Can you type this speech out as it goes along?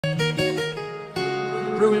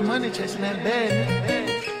brewing money, chasing that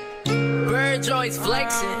bag. Bird joints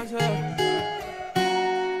flexing.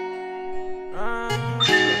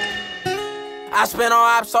 I spent on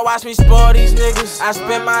ops, so watch me spoil these niggas. I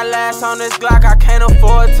spent my last on this Glock, I can't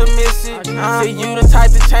afford to miss it. See, you the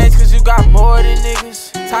type to change, cause you got more than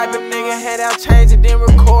niggas. Type of nigga hand out change and then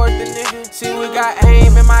record the nigga. See, we got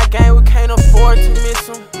aim in my game, we can't afford to miss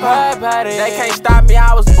them. They can't stop me,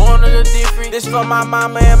 I was born a little different. This for my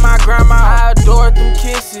mama and my grandma, I adore them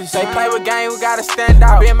kisses. They play with game, we gotta stand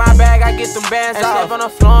out. Be in my bag, I get them bands and step on the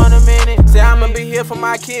floor in a minute. Say I'ma be here for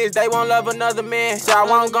my kids, they won't love another man. Say I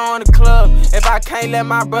won't go in the club if I can't let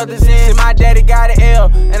my brothers in. See, my daddy got an L,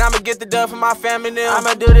 and I'ma get the dub for my family now.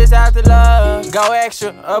 I'ma do this after love, go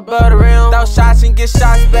extra, above the rim. Throw shots and get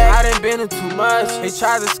shots back, I done been in too much. He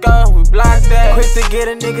tried to score, we blocked that. Quick to get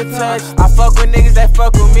a nigga touch, I fuck with niggas that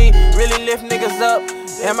fuck with me. Really lift niggas up,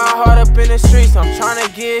 and my heart up in the streets, I'm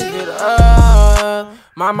tryna give it up.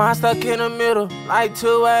 My mind stuck in the middle, like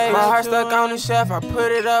 2 ways. My heart stuck on the shelf, I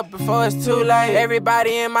put it up before it's too late.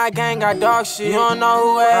 Everybody in my gang got dog shit, you don't know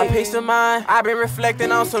who ate. My peace of mind, I've been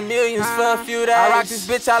reflecting on some millions for a few days. I rock this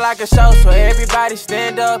bitch out like a show, so everybody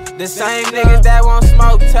stand up. The same niggas that won't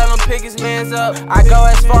smoke, tell them pick his mans up. I go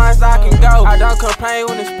as far as I can go, I don't complain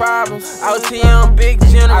when there's problems. OTM big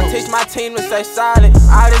general, I teach my team to stay solid.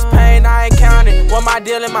 All this pain I ain't counted, want my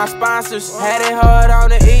deal and my sponsors. Had it hard on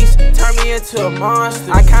the east, turned me into a monster.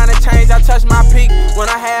 I kinda changed, I touched my peak when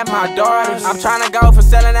I had my daughters. I'm tryna go for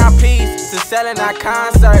selling out peace to selling out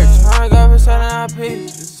concerts. Tryna go for selling out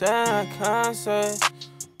peace to selling out concerts.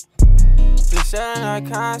 To selling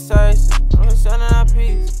out concerts. I'm selling out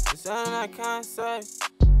peace to selling out concerts.